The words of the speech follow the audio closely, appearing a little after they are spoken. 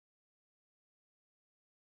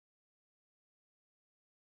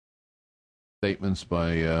Statements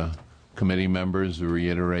by committee members who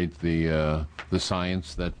reiterate the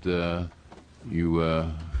science that you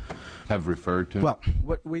have referred to? Well,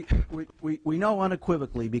 what we know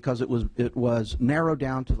unequivocally, because it was narrowed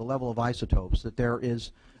down to the level of isotopes, that there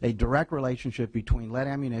is a direct relationship between lead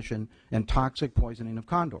ammunition and toxic poisoning of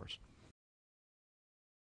condors.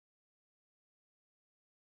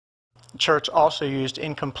 Church also used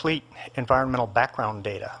incomplete environmental background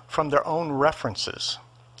data from their own references.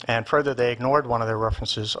 And further, they ignored one of their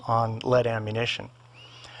references on lead ammunition.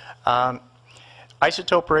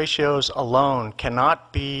 Isotope ratios alone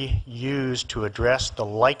cannot be used to address the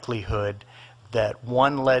likelihood that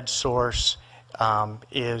one lead source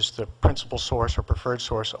is the principal source or preferred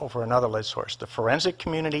source over another lead source. The forensic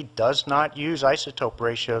community does not use isotope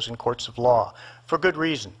ratios in courts of law for good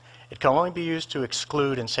reason. It can only be used to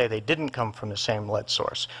exclude and say they didn't come from the same lead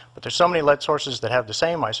source. But there's so many lead sources that have the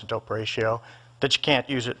same isotope ratio that you can't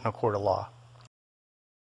use it in a court of law.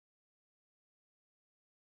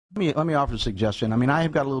 Let me offer a suggestion. I mean, I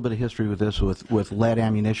have got a little bit of history with this, with lead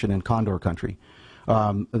ammunition in Condor country.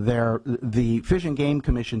 The Fish and Game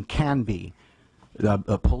Commission can be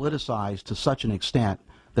politicized to such an extent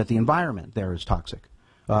that the environment there is toxic,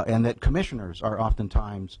 and that commissioners are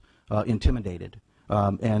oftentimes intimidated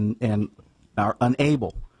and are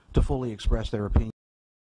unable to fully express their opinion.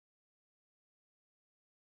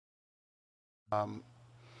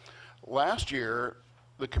 Last year,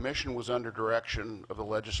 the Commission was under direction of the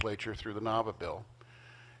legislature through the Nava bill,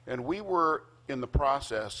 and we were in the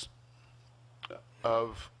process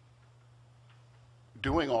of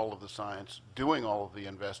doing all of the science, doing all of the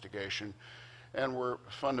investigation, and were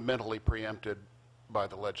fundamentally preempted by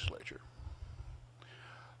the legislature.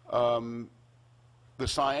 The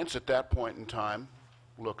science at that point in time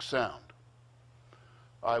looked sound.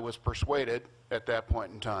 I was persuaded at that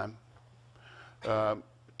point in time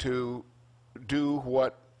to do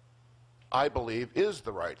what I believe is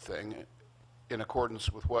the right thing in accordance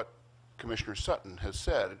with what Commissioner Sutton has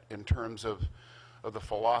said in terms of the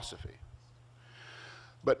philosophy.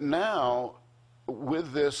 But now,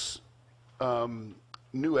 with this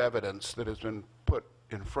new evidence that has been put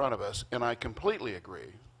in front of us, and I completely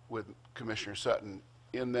agree with Commissioner Sutton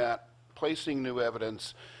in that placing new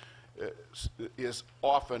evidence is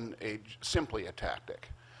often simply a tactic.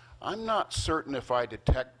 I'm not certain if I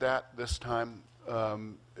detect that this time,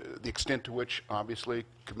 the extent to which, obviously,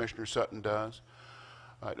 Commissioner Sutton does.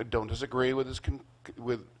 I don't disagree with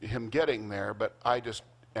him getting there, but I just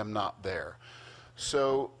am not there.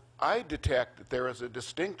 So I detect that there is a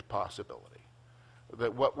distinct possibility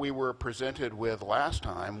that what we were presented with last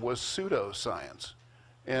time was pseudoscience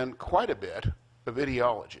and quite a bit of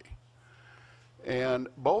ideology. And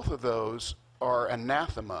both of those are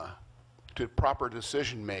anathema to proper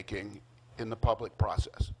decision making in the public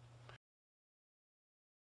process.